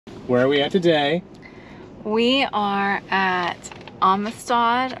Where are we at today? We are at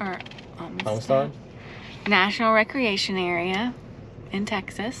Amistad National Recreation Area in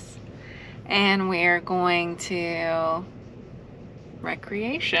Texas, and we're going to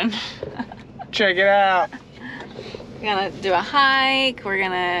recreation. Check it out. We're gonna do a hike, we're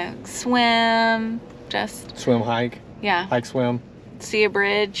gonna swim, just Swim, hike. Yeah. Hike, swim. See a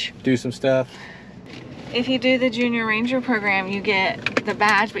bridge. Do some stuff. If you do the Junior Ranger program, you get the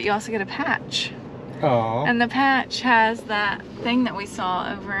badge, but you also get a patch. Oh. And the patch has that thing that we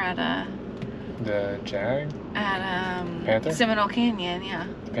saw over at the Jag? At Panther? Seminole Canyon, yeah.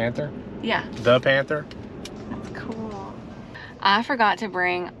 Panther? Yeah. The Panther? That's cool. I forgot to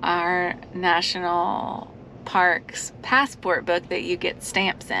bring our national parks passport book that you get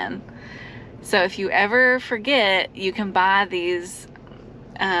stamps in. So if you ever forget, you can buy these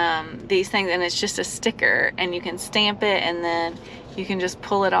things, and it's just a sticker, and you can stamp it, and then you can just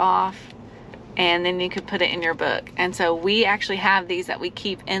pull it off, and then you could put it in your book. And so we actually have these that we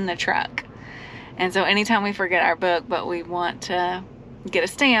keep in the truck. And so anytime we forget our book, but we want to get a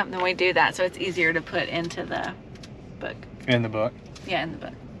stamp, then we do that. So it's easier to put into the book. In the book? Yeah, in the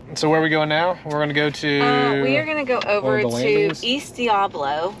book. So where are we going now? We're going to go to... we are going to go over to East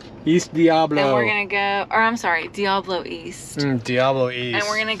Diablo. East Diablo. And we're going to go, or I'm sorry, Diablo East. Diablo East. And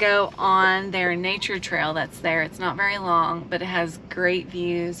we're going to go on their nature trail that's there. It's not very long, but it has great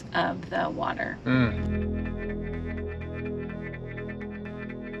views of the water.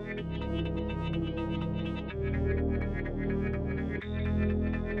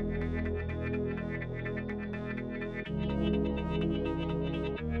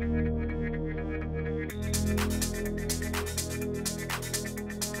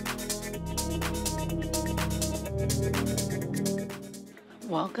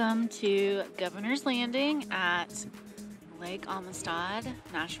 Welcome to Governor's Landing at Lake Amistad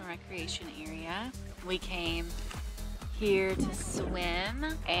National Recreation Area. We came here to swim,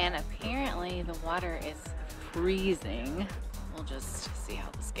 and apparently the water is freezing. We'll just see how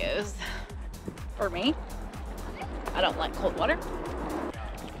this goes. For me, I don't like cold water.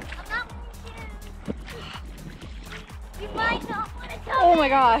 You might not want to come. Oh my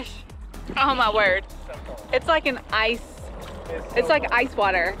gosh. Oh my word. It's like an ice. It's like ice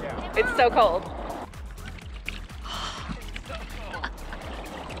water. It's so cold.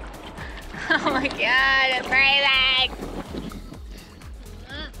 Oh my god, it's freezing.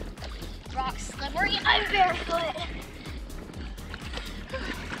 Rock slippery. I'm barefoot.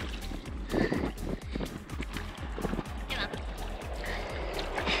 Come on.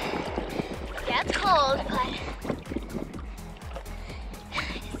 Yeah, it's cold, but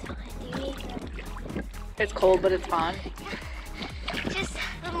it's fine, dude. It's cold, but it's fun. Just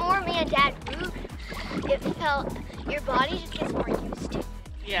the more me and Dad moved, it felt your body just gets more used to.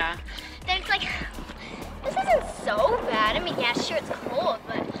 Yeah. Then it's like, this isn't so bad. I mean, yeah, sure it's cold,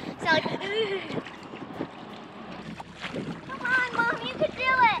 but it's not like, ugh. Come on, Mom, you can do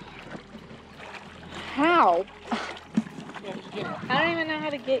it. How? I don't even know how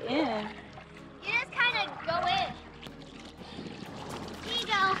to get in. You just kind of go in. Here you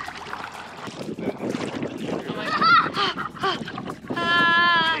go.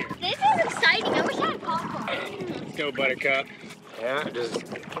 This is exciting. I wish I had popcorn. Let's go, Buttercup. Yeah, just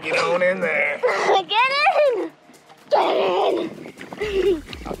get on in there. Get in! Get in!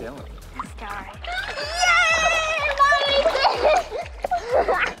 I'll feel it. Star. Yay! Mommy!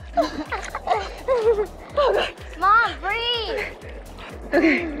 Mom, breathe!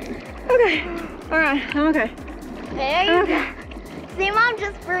 Okay. Alright, I'm okay. There you go. See, Mom,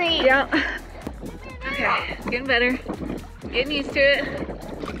 just breathe. Yeah. Okay, it's getting better. Getting used to it.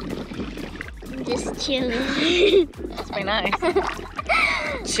 I'm just chilling. Must be nice.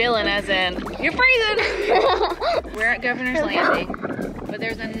 Chilling as in, you're freezing! We're at Governor's Landing, but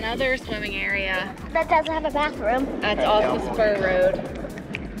there's another swimming area That doesn't have a bathroom. that's off the spur road.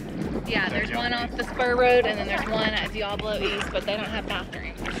 Yeah, there's one off the spur road, and then there's one at Diablo East, but they don't have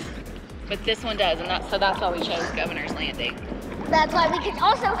bathrooms. But this one does, and so that's why we chose Governor's Landing. That's why we could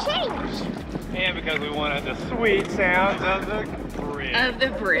also change. And because we wanted the sweet sounds of the bridge. Of the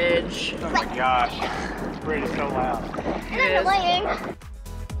bridge. Oh my gosh, this bridge is so loud. And then the lighting.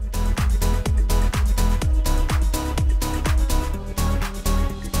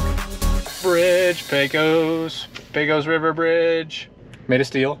 Bridge, Pecos River Bridge. Made of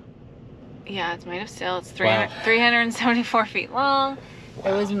steel. Yeah, it's made of steel. It's Wow. 374 feet long.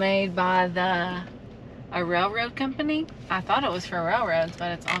 It was made by a railroad company. I thought it was for railroads,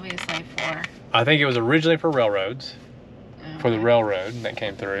 but it's obviously for... I think it was originally for railroads. For the railroad that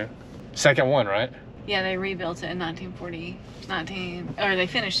came through. Second one, right? Yeah, they rebuilt it in 1940, or they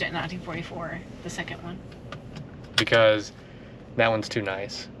finished it in 1944, the second one. Because that one's too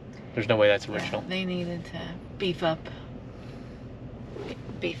nice. There's no way that's original. Yeah, they needed to beef it up.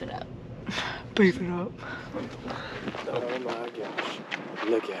 Beef it up. Oh my gosh.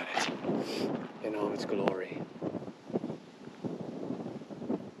 Look at it in all its glory.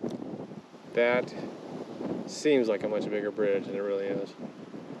 That seems like a much bigger bridge than it really is.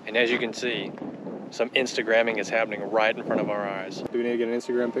 And as you can see, some Instagramming is happening right in front of our eyes. Do we need to get an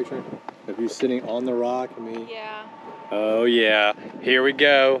Instagram picture of you sitting on the rock and me? Yeah. Oh yeah, here we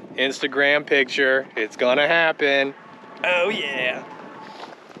go. Instagram picture. It's gonna happen. Oh yeah.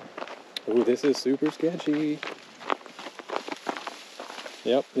 Oh, this is super sketchy.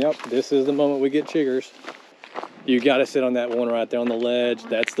 Yep, this is the moment we get chiggers. You gotta sit on that one right there on the ledge.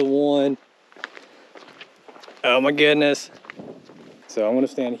 That's the one. Oh my goodness. So I'm gonna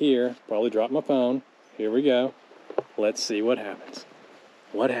stand here, probably drop my phone. Here we go. Let's see what happens.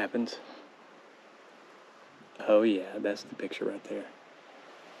 What happens? Oh yeah, that's the picture right there.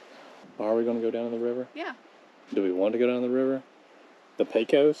 Are we gonna go down in the river? Yeah. Do we want to go down the river? The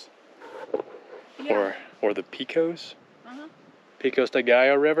Pecos? Yeah. Or the Pecos? Uh-huh. Pecos de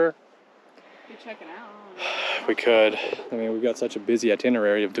Gallo River? You check it out. We could. I mean, we've got such a busy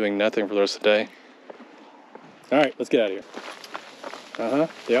itinerary of doing nothing for the rest of the day. All right, let's get out of here. Uh-huh,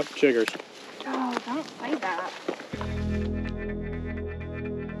 yep, chiggers. Oh, don't say that.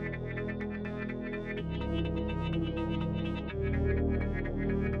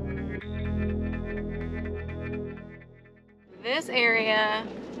 This area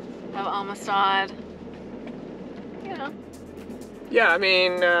of Amistad, you know. Yeah, I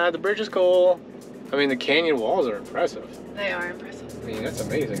mean, the bridge is cool. I mean, the canyon walls are impressive. They are impressive. I mean, that's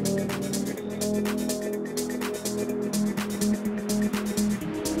amazing.